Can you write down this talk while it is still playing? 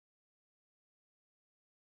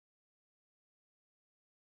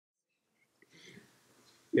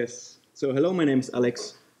Yes. So hello, my name is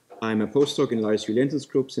Alex. I'm a postdoc in Lars Juliensen's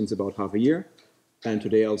group since about half a year. And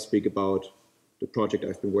today I'll speak about the project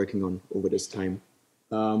I've been working on over this time.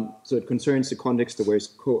 So it concerns the context of where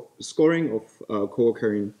scoring of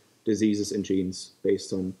co-occurring diseases and genes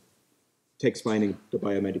based on text mining the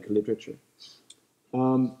biomedical literature.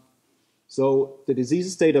 So the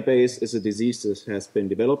diseases database is a disease that has been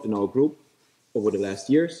developed in our group over the last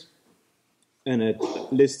years. And it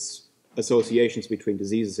lists associations between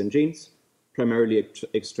diseases and genes, primarily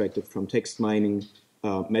extracted from text mining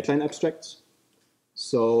Medline abstracts.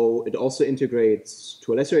 So it also integrates,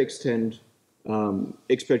 to a lesser extent,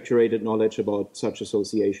 expert-curated knowledge about such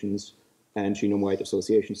associations and genome-wide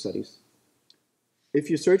association studies. If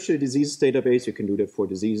you search the diseases database, you can do that for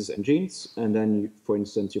diseases and genes, and then, for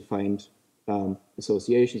instance, you find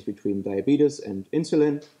associations between diabetes and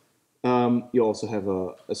insulin. You also have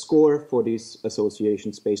a score for these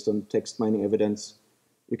associations based on text mining evidence.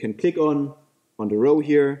 You can click on the row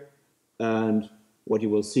here, and what you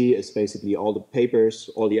will see is basically all the papers,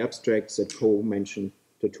 all the abstracts that co-mention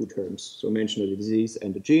the two terms. So mention the disease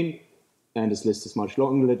and the gene, and this list is much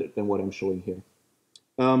longer than what I'm showing here.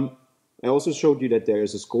 I also showed you that there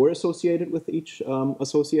is a score associated with each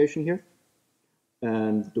association here.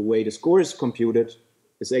 And the way the score is computed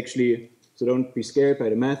is actually, so don't be scared by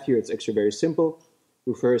the math here, it's actually very simple.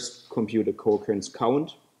 We first compute a co-occurrence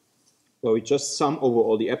count, where we just sum over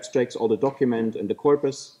all the abstracts, all the document and the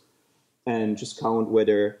corpus, and just count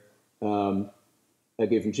whether a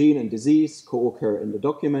given gene and disease co-occur in the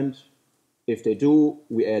document. If they do,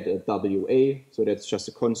 we add a WA, so that's just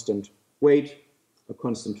a constant weight, a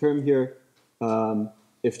constant term here.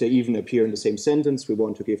 If they even appear in the same sentence, we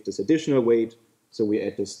want to give this additional weight, so we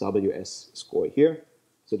add this WS score here.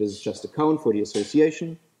 So this is just a count for the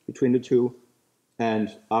association between the two,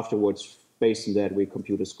 and afterwards, based on that, we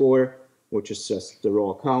compute a score, which is just the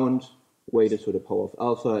raw count, weighted to the power of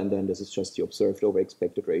alpha, and then this is just the observed over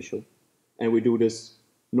expected ratio. And we do this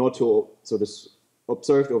not to, so this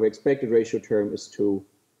observed over expected ratio term is to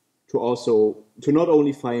not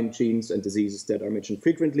only find genes and diseases that are mentioned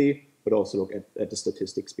frequently, but also look at the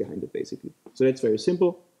statistics behind it, basically. So that's very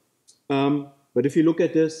simple. But if you look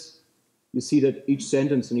at this, you see that each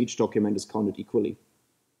sentence in each document is counted equally.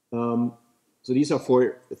 So these are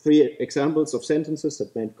three examples of sentences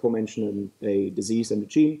that co-mention a disease and a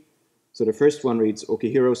gene. So the first one reads,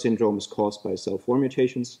 Okihiro syndrome is caused by cell-4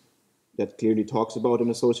 mutations. That clearly talks about an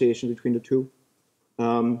association between the two.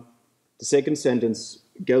 The second sentence,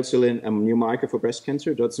 Gelsulin, a new marker for breast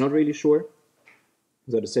cancer. That's not really sure.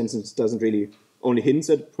 So the sentence doesn't really, only hints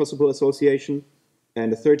at possible association.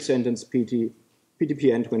 And the third sentence,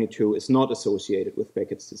 PTPN22 is not associated with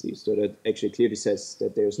Beckett's disease. So that actually clearly says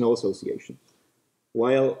that there is no association.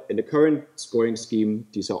 While in the current scoring scheme,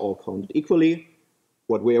 these are all counted equally.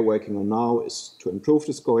 What we are working on now is to improve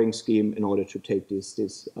the scoring scheme in order to take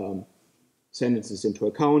these sentences into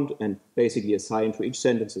account and basically assign to each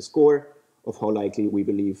sentence a score of how likely we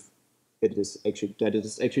believe that it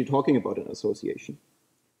is actually talking about an association.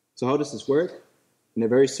 So how does this work? In a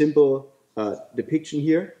very simple depiction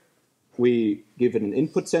here, we give it an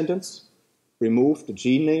input sentence, remove the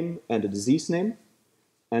gene name and the disease name,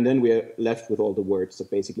 and then we are left with all the words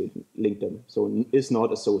that basically link them. So is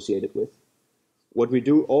not associated with. What we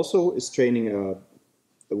do also is training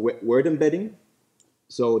a word embedding.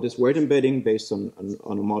 So this word embedding, based on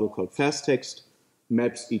a model called fastText,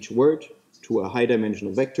 maps each word to a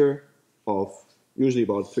high-dimensional vector of usually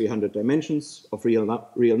about 300 dimensions of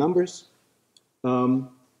real numbers.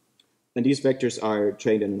 And these vectors are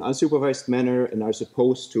trained in an unsupervised manner and are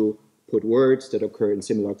supposed to put words that occur in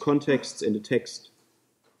similar contexts in the text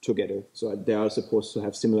together. So they are supposed to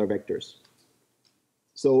have similar vectors.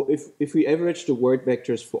 So if we average the word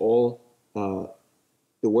vectors for all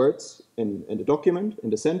the words in the document, in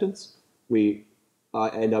the sentence, we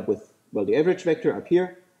end up with, well, the average vector up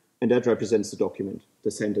here, and that represents the document,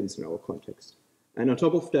 the sentence in our context. And on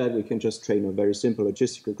top of that, we can just train a very simple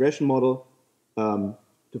logistic regression model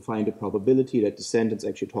to find the probability that the sentence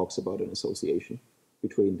actually talks about an association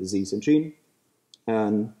between disease and gene.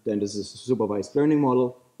 And then this is a supervised learning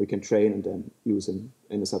model we can train and then use in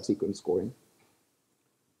a subsequent scoring.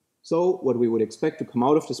 So what we would expect to come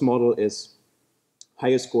out of this model is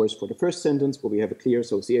higher scores for the first sentence, where we have a clear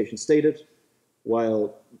association stated,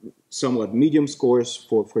 while somewhat medium scores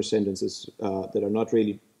for sentences that are not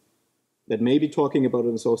really, that may be talking about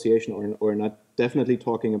an association or not definitely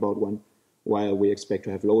talking about one, while we expect to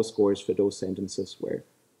have low scores for those sentences where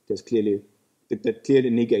there's clearly, that clearly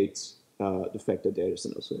negates the fact that there is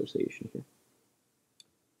an association here.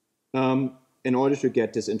 In order to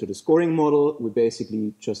get this into the scoring model, we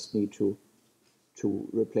basically just need to to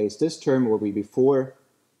replace this term where we before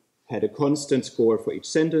had a constant score for each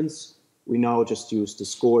sentence. We now just use the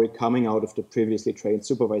score coming out of the previously trained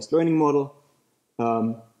supervised learning model,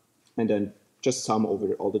 and then just sum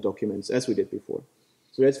over all the documents as we did before.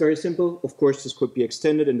 So that's very simple. Of course, this could be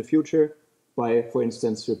extended in the future by, for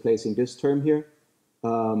instance, replacing this term here,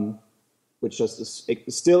 which just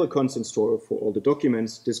is still a constant store for all the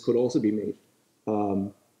documents. This could also be made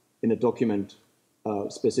in a document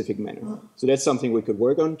specific manner. So that's something we could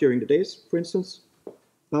work on during the days, for instance.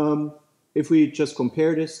 If we just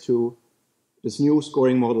compare this to this new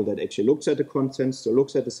scoring model that actually looks at the contents, so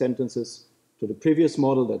looks at the sentences, to the previous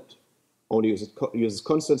model that only uses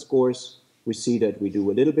constant scores, we see that we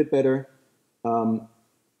do a little bit better.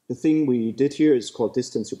 The thing we did here is called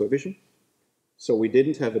distance supervision. So we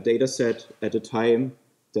didn't have a data set at the time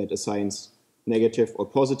that assigns negative or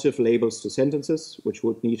positive labels to sentences, which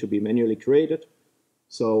would need to be manually created.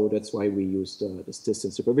 So that's why we used this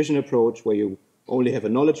distance supervision approach, where you only have a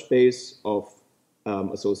knowledge base of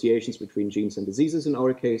associations between genes and diseases in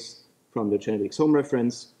our case from the genetics home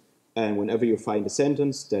reference. And whenever you find a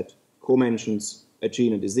sentence that co-mentions a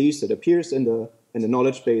gene and disease that appears in the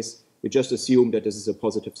knowledge base, we just assume that this is a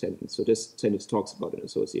positive sentence. So this sentence talks about an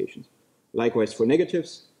association. Likewise for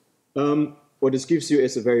negatives. What this gives you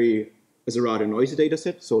is a rather noisy data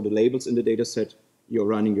set. So the labels in the data set you're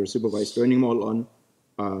running your supervised learning model on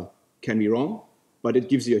can be wrong, but it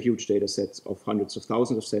gives you a huge data set of hundreds of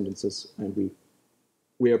thousands of sentences, and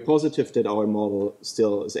we are positive that our model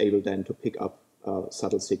still is able then to pick up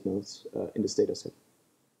subtle signals in this data set.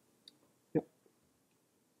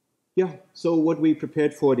 Yeah, so what we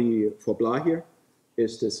prepared for BLAH here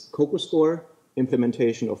is this COCO score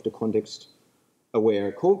implementation of the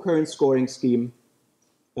context-aware co-occurrence scoring scheme,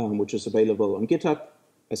 which is available on GitHub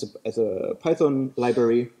as a Python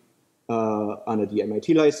library under the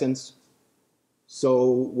MIT license. So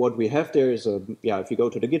what we have there is if you go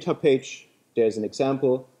to the GitHub page, there's an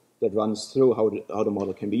example that runs through how the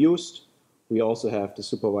model can be used. We also have the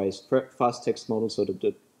supervised fast text model, so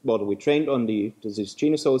the model we trained on the disease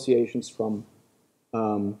gene associations from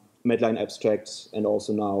Medline abstracts, and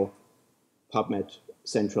also now PubMed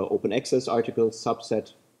Central Open Access articles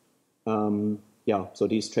subset. So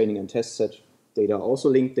these training and test set data are also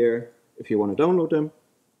linked there if you want to download them.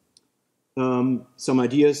 Some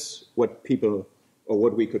ideas what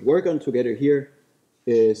we could work on together here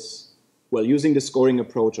is, well, using the scoring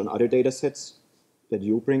approach on other data sets that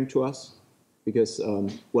you bring to us, because,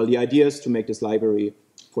 the idea is to make this library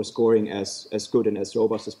for scoring as good and as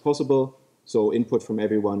robust as possible. So input from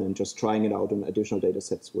everyone and just trying it out on additional data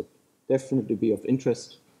sets would definitely be of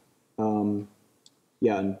interest. And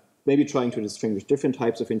maybe trying to distinguish different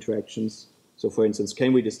types of interactions. So for instance,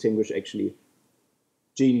 can we distinguish actually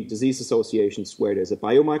gene-disease associations where there's a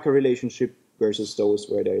biomarker relationship versus those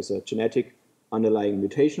where there's a genetic underlying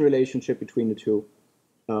mutation relationship between the two?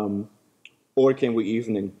 Or can we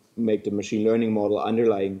even make the machine learning model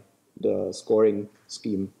underlying the scoring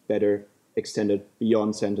scheme better extended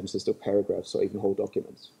beyond sentences to paragraphs or even whole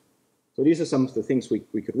documents? So these are some of the things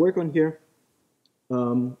we could work on here.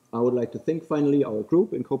 I would like to thank finally our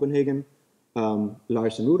group in Copenhagen.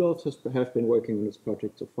 Lars and Rudolf have been working on this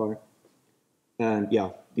project so far. And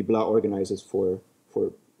the BLAH organizers for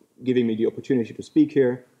giving me the opportunity to speak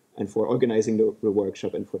here, and for organizing the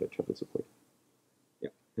workshop, and for the travel support.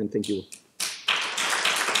 And thank you.